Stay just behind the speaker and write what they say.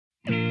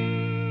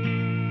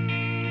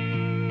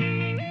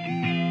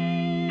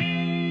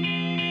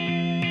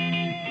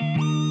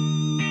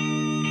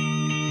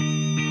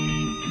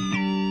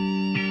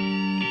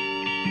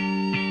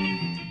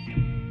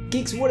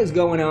what is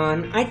going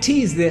on? I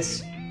teased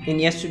this in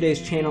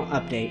yesterday's channel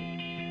update,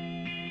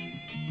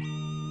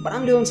 but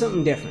I'm doing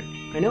something different.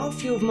 I know a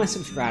few of my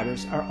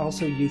subscribers are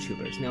also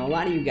YouTubers. Now, a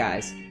lot of you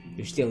guys,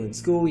 you're still in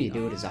school, you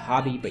do it as a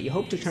hobby, but you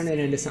hope to turn it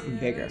into something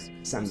bigger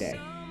someday.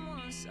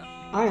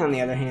 I, on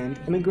the other hand,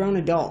 am a grown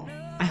adult.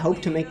 I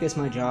hope to make this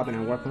my job and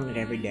I work on it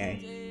every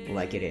day,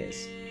 like it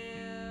is.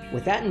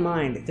 With that in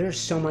mind, there's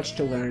so much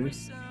to learn,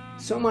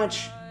 so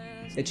much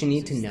that you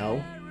need to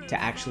know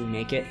to actually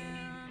make it.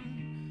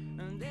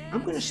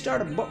 I'm going to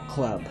start a book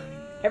club.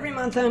 Every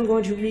month I'm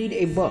going to read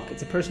a book.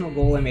 It's a personal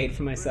goal I made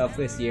for myself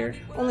this year,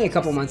 only a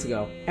couple months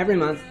ago. Every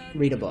month,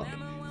 read a book.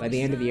 By the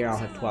end of the year, I'll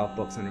have 12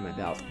 books under my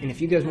belt. And if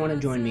you guys want to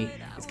join me,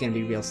 it's going to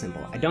be real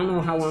simple. I don't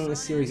know how long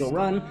this series will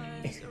run.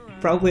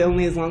 Probably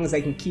only as long as I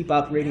can keep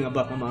up reading a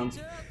book a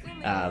month.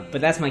 But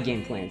that's my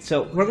game plan.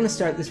 So we're going to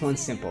start this one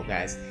simple,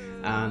 guys.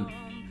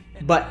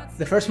 But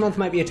the first month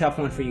might be a tough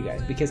one for you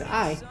guys because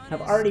I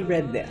have already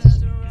read this.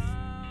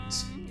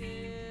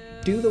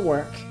 Do the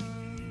Work,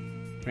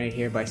 right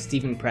here by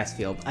Steven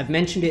Pressfield. I've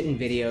mentioned it in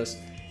videos.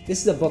 This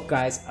is a book,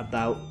 guys,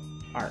 about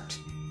art.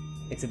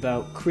 It's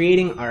about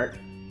creating art,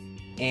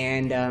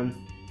 and I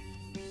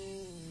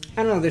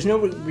don't know, there's no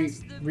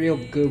real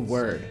good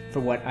word for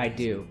what I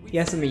do.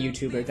 Yes, I'm a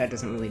YouTuber, that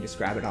doesn't really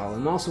describe it all.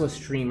 I'm also a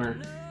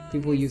streamer.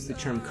 People use the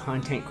term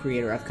content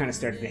creator. I've kind of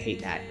started to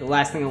hate that. The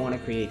last thing I want to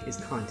create is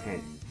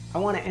content. I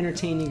want to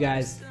entertain you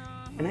guys,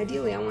 and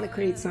ideally I want to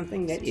create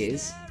something that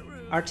is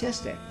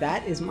artistic.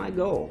 That is my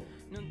goal.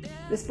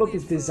 This book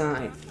is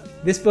designed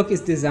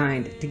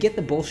to get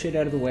the bullshit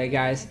out of the way,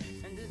 guys,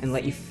 and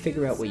let you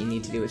figure out what you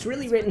need to do. It's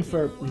really written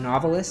for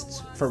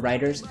novelists, for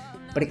writers,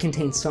 but it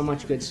contains so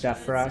much good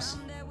stuff for us.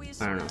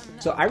 I don't know.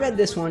 So I read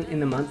this one in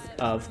the month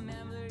of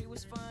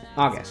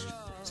August.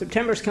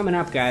 September's coming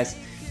up, guys,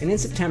 and in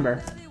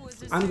September,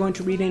 I'm going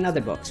to read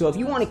another book. So if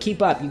you want to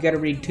keep up, you got to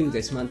read 2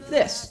 this month.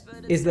 This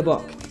is the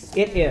book.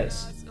 It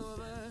is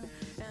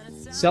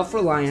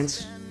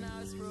Self-Reliance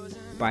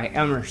by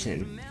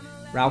Emerson.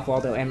 Ralph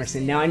Waldo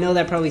Emerson. Now, I know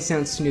that probably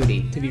sounds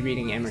snooty to be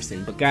reading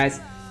Emerson, but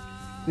guys,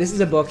 this is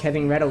a book,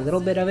 having read a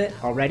little bit of it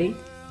already,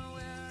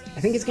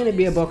 I think it's going to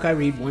be a book I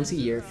read once a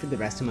year for the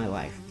rest of my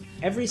life.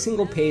 Every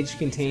single page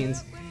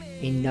contains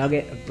a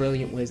nugget of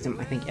brilliant wisdom.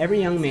 I think every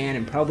young man,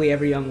 and probably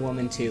every young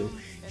woman too,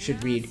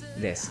 should read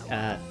this.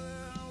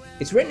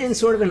 It's written in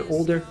sort of an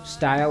older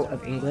style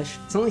of English.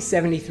 It's only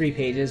 73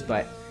 pages,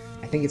 but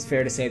I think it's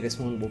fair to say this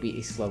one will be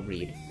a slow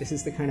read. This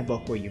is the kind of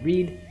book where you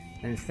read,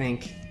 then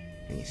think,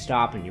 and you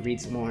stop and you read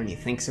some more and you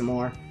think some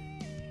more.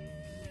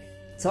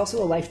 It's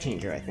also a life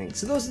changer, I think.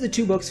 So those are the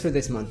 2 books for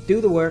this month.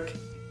 Do the Work,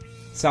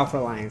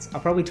 Self-Reliance.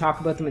 I'll probably talk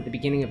about them at the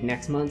beginning of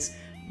next month's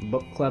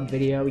book club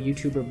video,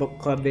 YouTuber book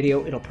club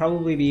video. It'll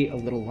probably be a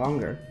little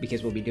longer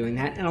because we'll be doing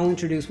that, and I'll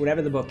introduce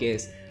whatever the book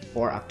is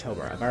for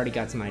October. I've already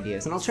got some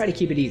ideas, and I'll try to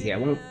keep it easy. I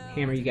won't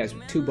hammer you guys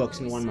with 2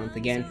 books in 1 month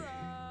again.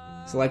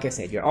 So like I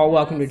said, you're all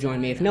welcome to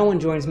join me. If no one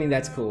joins me,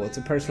 that's cool. It's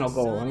a personal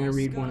goal. I'm going to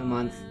read 1 a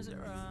month.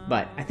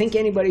 But I think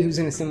anybody who's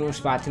in a similar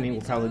spot to me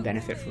will probably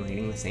benefit from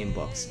reading the same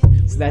books.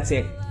 So that's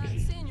it.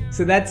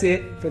 So that's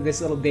it for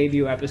this little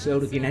debut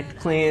episode of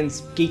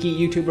UniteTheClans Geeky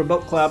YouTuber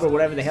Book Club, or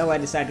whatever the hell I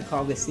decide to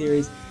call this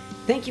series.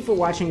 Thank you for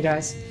watching,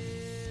 guys.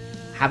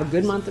 Have a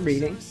good month of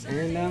reading,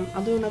 and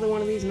I'll do another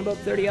one of these in about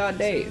 30-odd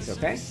days,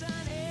 okay?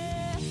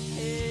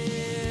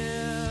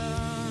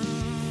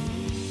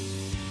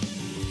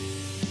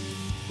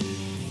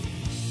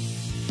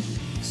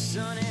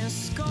 Sunny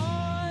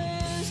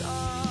skies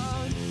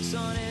out,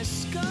 sunny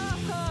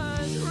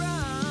skies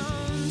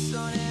round,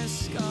 sunny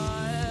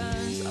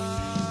skies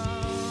out.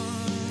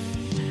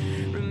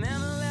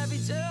 Remember every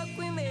joke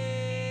we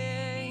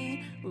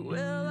made, we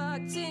were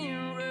locked in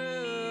your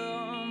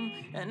room,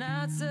 and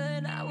I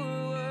said I would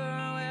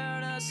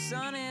where the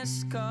sunny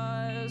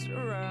skies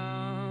around.